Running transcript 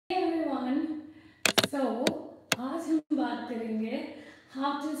everyone. So आज हम बात करेंगे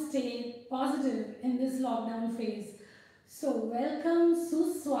how to stay positive in this lockdown phase. So welcome,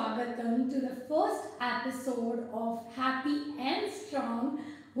 suswagatam to the first episode of Happy and Strong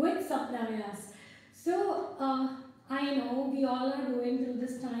with Sapna Vyas. So I know we all are going through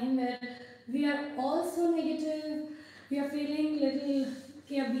this time where we are also negative. We are feeling little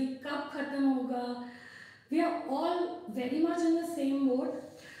कि अभी कब खत्म होगा. We are all very much in the same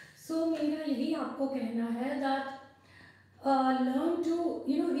boat. So मेरा यही आपको कहना है that learn to,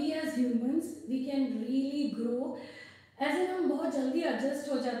 we as humans, we can really grow. As in हम बहुत जल्दी adjust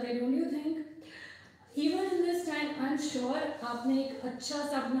हो जाते हैं, don't you think? Even in this time, I'm sure आपने एक अच्छा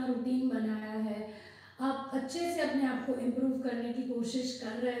सा अपना रूटीन बनाया है. आप अच्छे से अपने आप को इम्प्रूव करने की कोशिश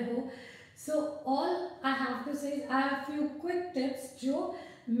कर रहे हो. So all I have to से I have few quick tips जो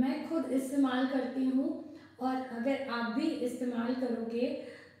मैं खुद इस्तेमाल करती हूँ, और अगर आप भी इस्तेमाल करोगे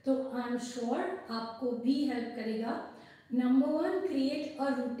तो आई एम श्योर आपको भी हेल्प करेगा. Number 1, create a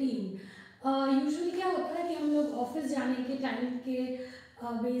routine. Usually क्या होता है कि हम लोग ऑफिस जाने के टाइम के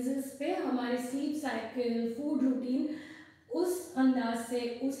बेसिस पे हमारे स्लीप साइकिल, फूड रूटीन उस अंदाज से,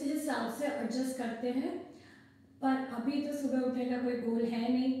 उस हिसाब से एडजस्ट करते हैं. पर अभी तो सुबह उठने का कोई गोल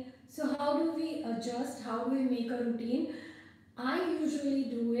है नहीं. So how do we adjust, how do we make a routine? I usually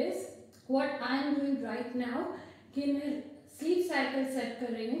do is what I am doing right now कि मैं स्लीप साइकिल सेट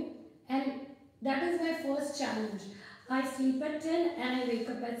कर रही हूँ, and that is my first challenge. I sleep at 10 and I wake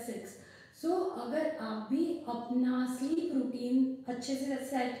up at 6. सो अगर आप भी अपना sleep routine अच्छे से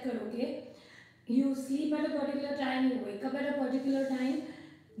सेट करोगे, you sleep at a particular time, you wake up at a particular time,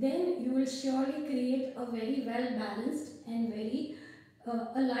 then you will surely create a very well balanced and very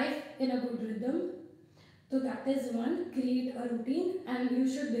a life in a good rhythm. So that is one, create a routine, and you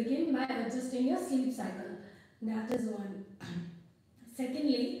should begin by adjusting your sleep cycle. That is one.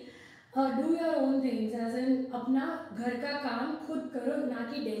 Secondly, do your own things, as in अपना घर का काम खुद करो,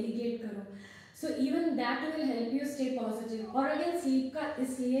 ना कि delegate करो. So even that will help you stay positive. और again sleep का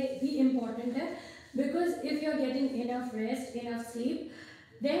इसलिए भी important है because if you are getting enough rest, enough sleep,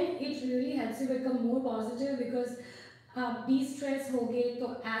 then it really helps you become more positive because de-stress होगे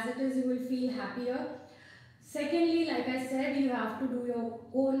तो as it is you will feel happier. Secondly, like I said, you have to do your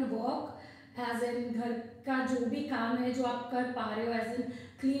own work, as in घर का जो भी काम है जो आप कर पा रहे हो, as in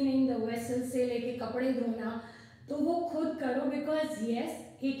cleaning the vessels से लेके कपड़े धोना, तो वो खुद करो because yes,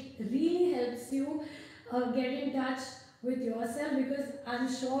 it really helps you get in touch with yourself. Because I'm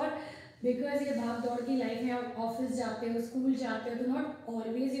sure, because ये भाग दौड़ की लाइफ में आप ऑफिस जाते हो, स्कूल जाते हो, तो not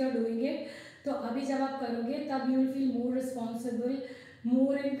always you are doing it. तो अभी जब आप करोगे तब you will feel more responsible,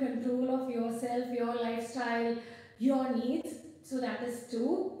 more in control of yourself, your lifestyle, your needs. So that is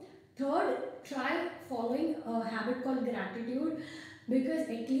 2. Third, try following a habit called gratitude,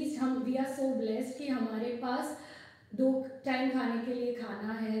 because at least we are so blessed कि हमारे पास 2 time खाने के लिए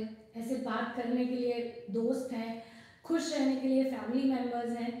खाना है, ऐसे बात करने के लिए दोस्त हैं, खुश रहने के लिए फैमिली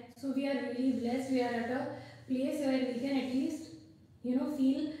मेम्बर्स हैं. So we are really blessed. We are at a place where we can at least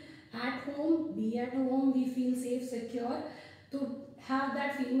feel at home, be at home, we feel safe, secure, to have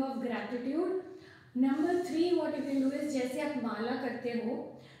that feeling of gratitude. Number 3, what you can do is, जैसे आप माला करते हो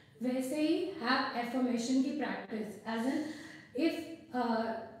वैसे ही have affirmation की practice, as in if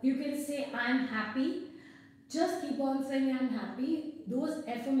you can say I am happy, just keep on saying I am happy. Those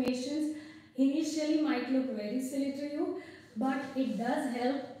affirmations initially might look very silly to you, but it does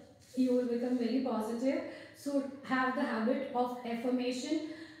help. You will become very positive. So have the habit of affirmation,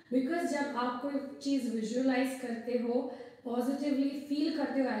 because जब आप कोई चीज़ visualise करते हो, positively feel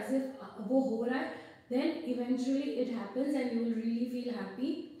करते हो as if वो हो रहा है, then eventually it happens and you will really feel happy.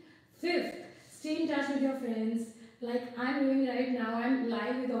 5th, stay in touch with your friends, like I'm doing right now. I'm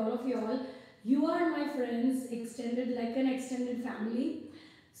live with all of you all. You are my friends, extended, like an extended family.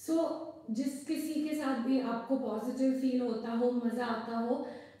 So जिस किसी के साथ भी आपको positive feel होता हो, मज़ा आता हो,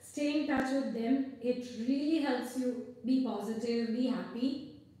 stay in touch with them. It really helps you be positive, be happy.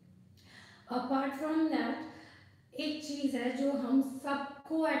 Apart from that, एक चीज़ है जो हम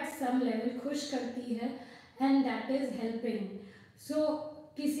सबको एट सम लेवल खुश करती है, एंड दैट इज़ हेल्पिंग. सो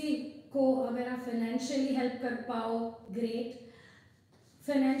किसी को अगर आप फाइनेंशियली हेल्प कर पाओ, ग्रेट.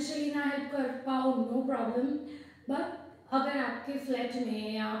 फाइनेंशियली ना हेल्प कर पाओ, नो प्रॉब्लम. बट अगर आपके फ्लैट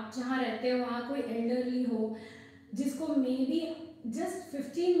में या आप जहाँ रहते हो वहाँ कोई एल्डरली हो जिसको may be just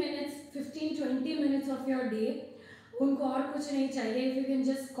 15-20 minutes of your day, उनको और कुछ नहीं चाहिए, if you can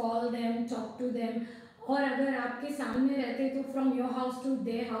just call them, talk to them. और अगर आपके सामने रहते तो from your house to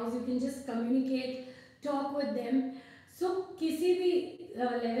their house you can just communicate, talk with them. सो किसी भी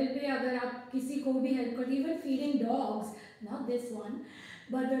लेवल पे अगर आप किसी को भी हेल्प करो, even feeding dogs, not this one,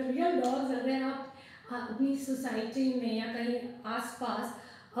 but the real dogs, अगर आप अपनी सोसाइटी में या कहीं आसपास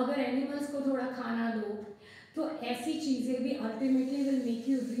अगर एनिमल्स को थोड़ा खाना दो, तो ऐसी चीज़ें भी ultimately will make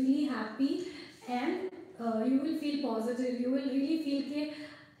you really happy and you will feel positive, you will really feel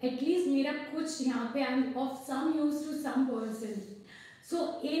कि एटलीस्ट मेरा कुछ यहाँ पे I am of some use to some person. सो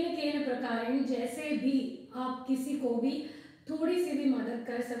इन केन प्रकार जैसे भी आप किसी को भी थोड़ी सी भी मदद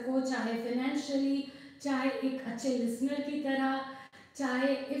कर सको, चाहे फाइनेंशियली, चाहे एक अच्छे लिसनर की तरह,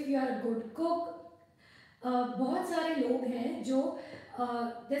 चाहे if you are good cook. बहुत सारे लोग हैं जो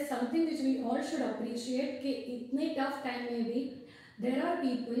there's something which we all should appreciate कि इतने टफ टाइम में भी there are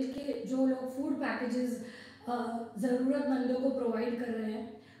people के जो लोग फूड पैकेजेस ज़रूरतमंदों को प्रोवाइड कर रहे हैं,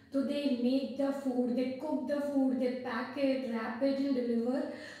 तो they make the food, they cook the food, they pack it, wrap it and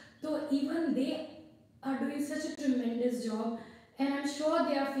deliver. तो even they are doing such a tremendous job and I'm sure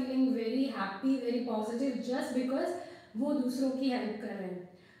they are feeling very happy, very positive just because वो दूसरों की help कर रहे हैं।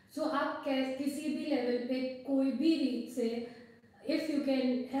 सो आप किसी भी लेवल पे कोई भी रीत से if you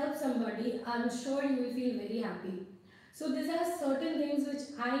can help somebody, I'm sure you will feel very happy. So these are certain things which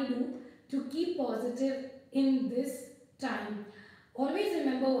I do to keep positive in this time. Always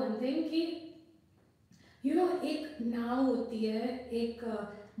remember one thing कि एक नाव होती है, एक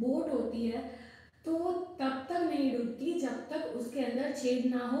बोट होती है, तो तब तक नहीं डूबती जब तक उसके अंदर छेद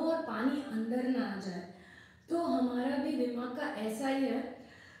ना हो और पानी अंदर ना आ जाए। तो हमारा भी दिमाग का ऐसा ही है,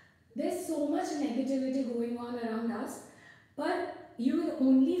 there's so much negativity going on around us, but you will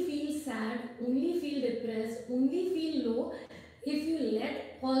only feel sad, only feel depressed, only feel low if you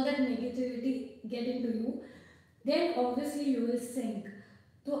let all that negativity get into you, then obviously you will sink.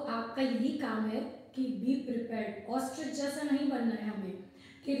 तो आपका यही काम है कि be prepared. Ostrich जैसा नहीं बनना है हमें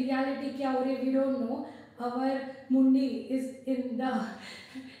कि रियलिटी क्या हो रही है, वी डोंट नो, आवर मुंडी is in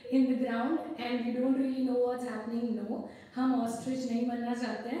the ground and we don't really know what's happening. No, हम ऑस्ट्रिच नहीं बनना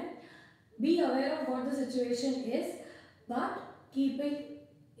चाहते हैं। Be aware of what the situation is, but keeping,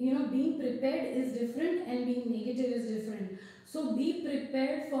 being prepared is different and being negative is different. So be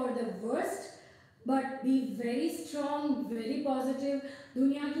prepared for the worst, but be very strong, very positive.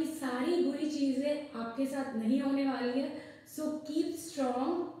 दुनिया की सारी बुरी चीज़ें आपके साथ नहीं होने वाली है। So keep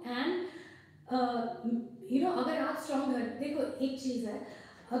strong and अगर आप स्ट्रॉन्ग घर, देखो एक चीज़ है,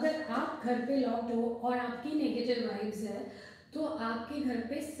 अगर आप घर पे लॉक्ड हो और आपकी नेगेटिव वाइब्स है, तो आपके घर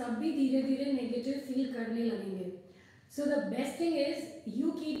पे सब भी धीरे धीरे नेगेटिव फील करने लगेंगे। So the best thing is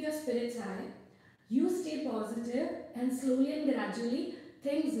you keep your spirits high, you stay positive and slowly and gradually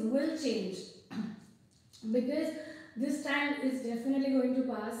things will change, because this time is definitely going to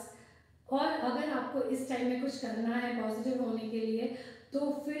पास। और अगर आपको इस टाइम में कुछ करना है पॉजिटिव होने के लिए, तो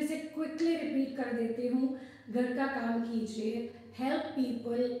फिर से क्विकली रिपीट कर देती हूँ, घर का काम कीजिए, help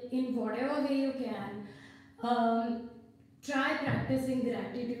people in what ever way you can. Try practicing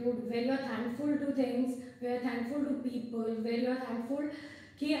gratitude, where you are thankful to things, where you are thankful to people, where you are thankful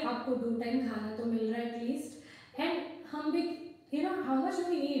कि आपको 2 टाइम खाना तो मिल रहा है एटलीस्ट। एंड हम भी हाउ मच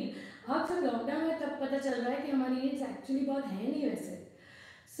वी नीड, अब जब लॉकडाउन है तब पता चल रहा है कि हमारी नीड्स एक्चुअली बहुत है नहीं वैसे।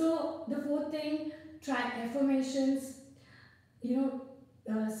 So the fourth thing, try affirmations,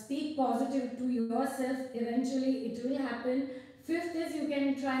 speak positive to yourself, eventually it will happen. Fifth is you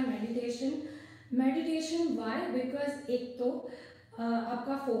can try meditation. Meditation Y, because एक तो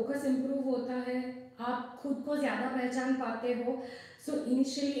आपका फोकस इम्प्रूव होता है, आप खुद को ज़्यादा पहचान पाते हो। सो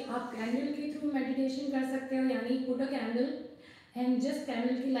इनिशियली आप कैंडल के थ्रू मेडिटेशन कर सकते हो, यानी put a candle and just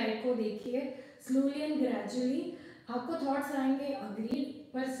candle की लाइट को देखिए। स्लोली एंड ग्रेजुअली आपको थॉट्स आएंगे, अग्रीड,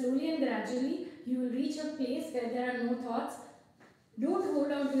 पर slowly and gradually you will reach a place where there are no thoughts. Don't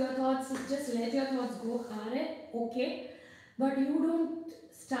hold on to your thoughts, just let your thoughts गो, आ रहे okay, but you don't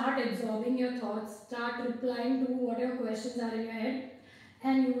start absorbing your thoughts, start replying to whatever questions are in your head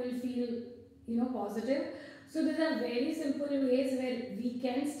and you will feel positive. So these are very simple ways where we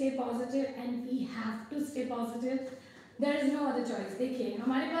can stay positive and we have to stay positive. There is no other choice. देखिए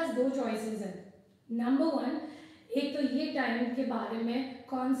हमारे पास 2 choices हैं। Number 1, एक तो ये time के बारे में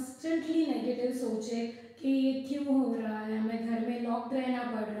constantly negative सोचे कि ये क्यों हो रहा है, हमें घर में लॉक्ड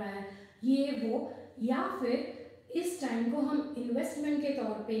रहना पड़ रहा है, ये वो, या फिर इस टाइम को हम इन्वेस्टमेंट के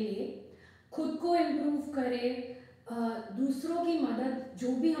तौर पे लिए, खुद को इम्प्रूव करें, दूसरों की मदद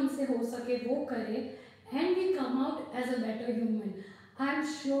जो भी हमसे हो सके वो करें and we come out as a better human. I am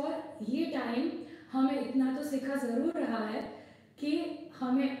sure ये टाइम हमें इतना तो सिखा ज़रूर रहा है कि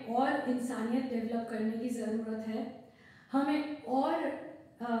हमें और इंसानियत डेवलप करने की ज़रूरत है, हमें और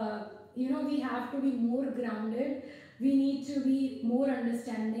we have to be more grounded, we need to be more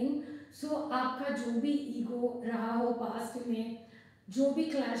understanding. सो आपका जो भी ईगो रहा हो पास्ट में, जो भी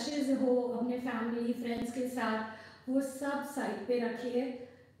क्लैशेस हो अपने फैमिली फ्रेंड्स के साथ, वो सब साइड पे रखिए,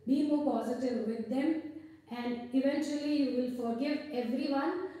 be more positive with them and eventually you will forgive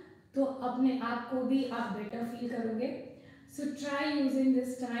everyone, तो अपने आप को भी आप बेटर फील करोगे. So try using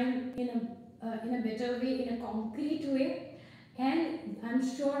this time in a better way, in a concrete way, and I'm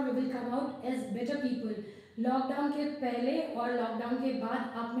sure we will come out as better people. Lockdown के पहले और लॉकडाउन के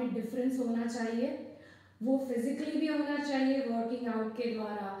बाद आप में डिफरेंस होना चाहिए. वो फिजिकली भी होना चाहिए वर्किंग आउट के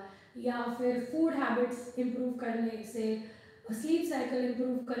द्वारा, या फिर फूड हैबिट्स इम्प्रूव करने से, स्लीप साइकिल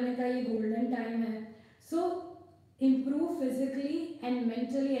इम्प्रूव करने का ये गोल्डन टाइम है. सो improve physically and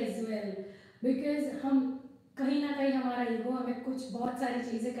mentally as well, because हम कहीं ना कहीं हमारा ईगो हमें कुछ बहुत सारी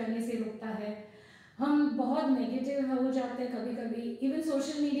चीज़ें करने से रोकता है. हम बहुत नेगेटिव हो जाते हैं कभी कभी, इवन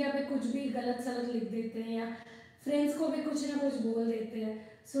सोशल मीडिया पे कुछ भी गलत सलत लिख देते हैं या फ्रेंड्स को भी कुछ ना कुछ बोल देते हैं.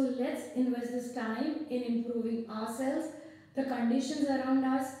 So let's invest this time in improving ourselves, the conditions around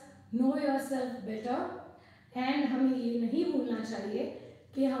us, no yourself better. And हमें ये नहीं भूलना चाहिए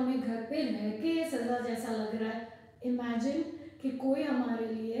कि हमें घर पे रह के सजा जैसा लग रहा है. इमेजिन कि कोई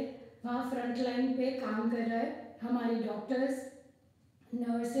हमारे लिए वहाँ फ्रंट लाइन पे काम कर रहा है, हमारे doctors,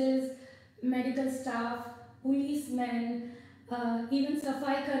 nurses, medical staff, policeman, even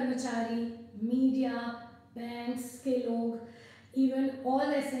सफाई कर्मचारी, मीडिया, बैंक्स के लोग, इवन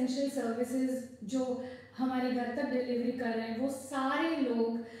ऑल एसेंशियल सर्विसेज जो हमारे घर तक डिलीवरी कर रहे हैं, वो सारे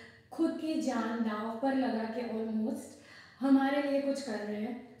लोग खुद की जान दांव पर लगा के ऑलमोस्ट हमारे लिए कुछ कर रहे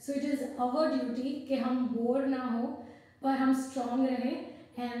हैं. So it is our duty कि हम बोर ना हो, पर हम स्ट्रांग रहें.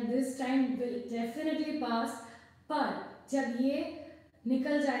 And this time will definitely pass. पर जब ये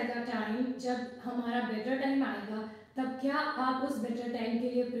निकल जाएगा टाइम, जब हमारा बेटर टाइम आएगा, तब क्या आप उस बेटर टाइम के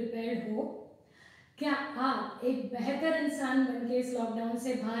लिए प्रिपेयर्ड हो? क्या आप एक बेहतर इंसान बन के इस लॉकडाउन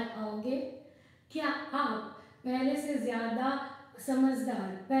से बाहर आओगे? क्या आप पहले से ज़्यादा समझदार,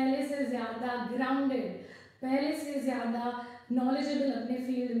 पहले से ज़्यादा ग्राउंडेड, पहले से ज़्यादा नॉलेजेबल अपने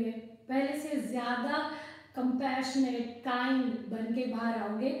फील्ड में, पहले से ज़्यादा कंपैशनेट, काइंड बन के बाहर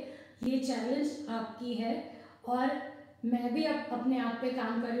आओगे? ये चैलेंज आपकी है और मैं भी अब अपने आप पे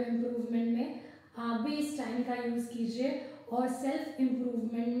काम कर रही हूँ इम्प्रूवमेंट में. आप भी इस टाइम का यूज़ कीजिए और सेल्फ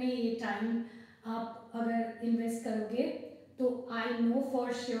इम्प्रूवमेंट में ये टाइम आप अगर इन्वेस्ट करोगे तो आई नो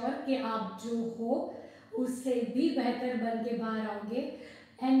फॉर श्योर कि आप जो हो उससे भी बेहतर बन के बाहर आओगे.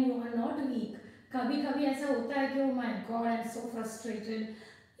 And you are not week. कभी कभी ऐसा होता है कि oh my God I am so frustrated,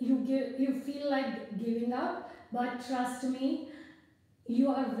 you feel like giving up, but trust me, you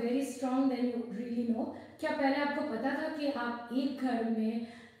are very strong than you really know. क्या पहले आपको पता था कि आप एक घर में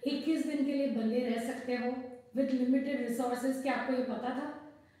 21 दिन के लिए बंधे रह सकते हो विद लिमिटेड रिसोर्सेज? क्या आपको ये पता था?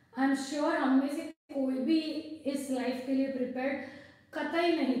 आई एम श्योर हम में से कोई भी इस लाइफ के लिए प्रिपेयर्ड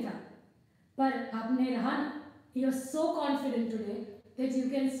कतई नहीं था, पर आपने रहा ना. You are so confident today that you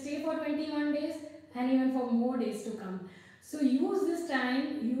can stay for 21 days and even for more days to come. So use this time,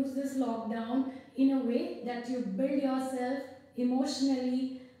 use this lockdown in a way that you build yourself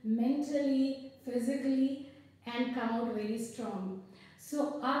emotionally, mentally, physically and come out very strong. So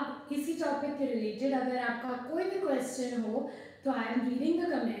अब इसी topic के related अगर आपका कोई भी question हो तो I am reading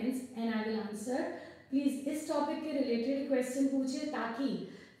the comments and I will answer. Please इस टॉपिक के रिलेटेड क्वेश्चन पूछिए ताकि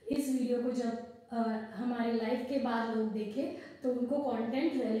इस वीडियो को जब हमारे लाइव के बाद लोग देखें तो उनको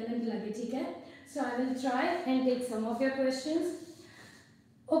कंटेंट रेलेवेंट लगे. ठीक है? So I will try and take some of your questions.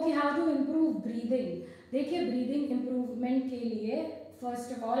 Okay, how to improve breathing? देखिए breathing improvement के लिए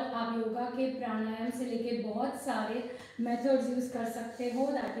first of all आप योगा के प्राणायाम से लेके बहुत सारे methods use कर सकते हो.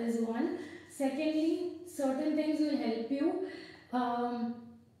 That is one. Secondly, certain things will help you.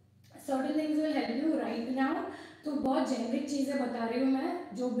 Certain things will help you right now. तो बहुत जेनरिक चीज़ें बता रही हूँ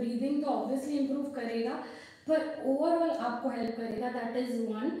मैं, जो ब्रीदिंग तो ऑब्वियसली इम्प्रूव करेगा पर ओवरऑल आपको हेल्प करेगा. That is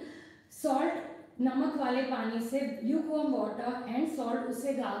one. सॉल्ट, नमक वाले पानी से, ल्यूकवार्म वाटर एंड सॉल्ट,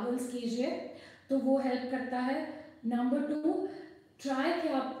 उससे गार्गल्स कीजिए तो वो हेल्प करता है. नंबर 2, ट्राई कि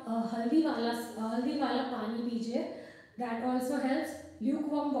आप हल्दी वाला पानी पीजिए. That also helps.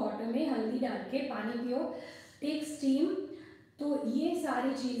 Lukewarm water में हल्दी डाल के पानी पियो. Take steam. तो ये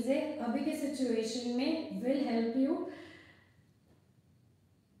सारी चीज़ें अभी के सिचुएशन में will help you.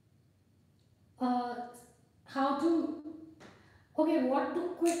 How to okay what to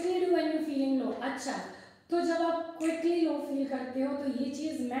quickly do when you feeling low. अच्छा, तो जब आप क्विकली लो फील करते हो तो ये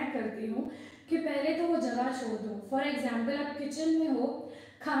चीज़ मैं करती हूँ कि पहले तो वो जगह छोड़ दो. फॉर एग्जाम्पल आप किचन में हो,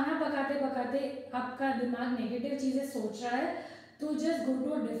 खाना पकाते पकाते आपका दिमाग नेगेटिव चीज़ें सोच रहा है तो just go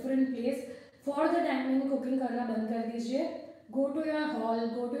to a different place. For the timing cooking करना बंद कर दीजिए. Go to your hall,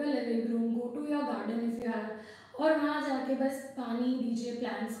 go to your living room, go to your garden if you have, और वहाँ जाके बस पानी दीजिए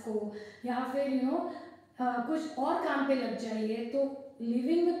प्लांट्स को, या फिर कुछ और काम पे लग जाइए. तो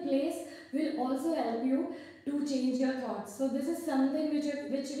living the place will also help you to change your thoughts. So this is something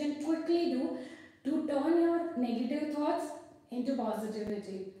which you can quickly do to turn your negative thoughts into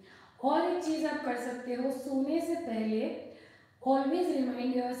positivity. और एक चीज़ आप कर सकते हो, सोने से पहले always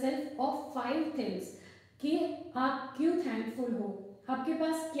remind your self of 5 things कि आप क्यों थैंकफुल हो, आपके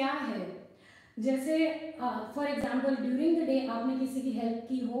पास क्या है. जैसे for example during the day आपने किसी की हेल्प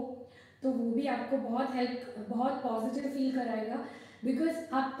की हो तो वो भी आपको बहुत पॉजिटिव फील कराएगा, बिकॉज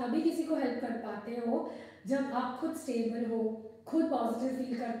आप तभी किसी को हेल्प कर पाते हो जब आप खुद स्टेबल हो, खुद पॉजिटिव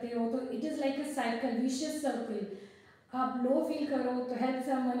फील करते हो. तो it is like a cycle, vicious circle. आप लो फील करो तो help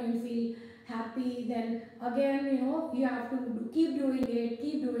someone, you feel happy, then again you have to keep doing it,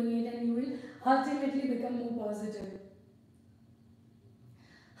 and you will ultimately become more positive.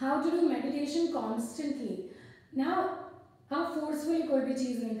 How to do meditation constantly? Now आप forcefully कोई भी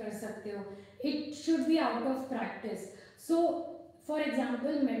चीज़ नहीं कर सकते हो, it should be out of practice. So for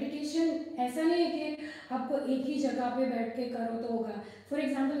example meditation ऐसा नहीं है कि आपको एक ही जगह पे बैठ के करो तो होगा. For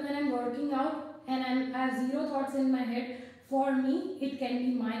example when I am working out and I have zero thoughts in my head, for me it can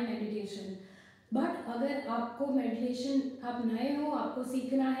be my meditation. But अगर आपको मेडिटेशन, आप नए हो, आपको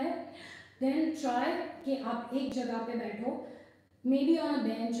सीखना है, देन ट्राई कि आप एक जगह पे बैठो, maybe on a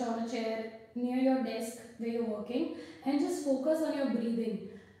bench, on a chair, near your desk where you're working, and just focus on your breathing.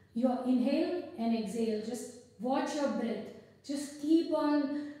 Your inhale and exhale, just watch your breath, just keep on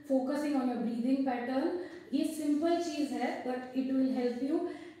focusing on your breathing pattern. ये simple चीज़ है but it will help you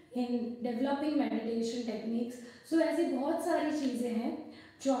in developing meditation techniques. So ऐसी बहुत सारी चीज़ें हैं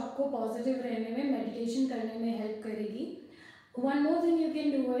जो आपको positive रहने में, मेडिटेशन करने में हेल्प करेगी. One more thing you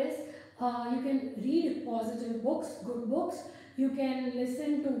can do is you can read positive books, good books. You can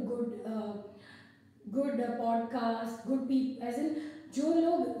listen to good podcast, good people, as in जो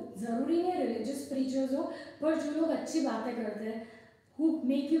लोग ज़रूरी नहीं रिलीजियस प्रीचर्स हो, पर जो लोग अच्छी बातें करते हैं, who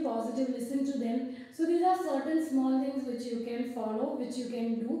make you positive, listen to them. So these are certain small things which you can follow, which you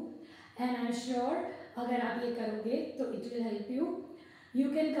can do, and I'm sure अगर आप ये करोगे तो it will help you. You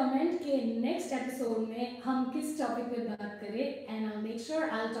can comment कि next episode में हम किस topic पे बात करें, and I'll make sure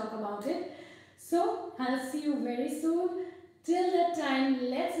I'll talk about it. So I'll see you very soon. Till that time,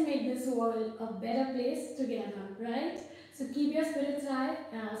 let's make this world a better place together, right? So keep your spirits high,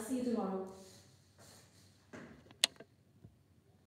 and I'll see you tomorrow.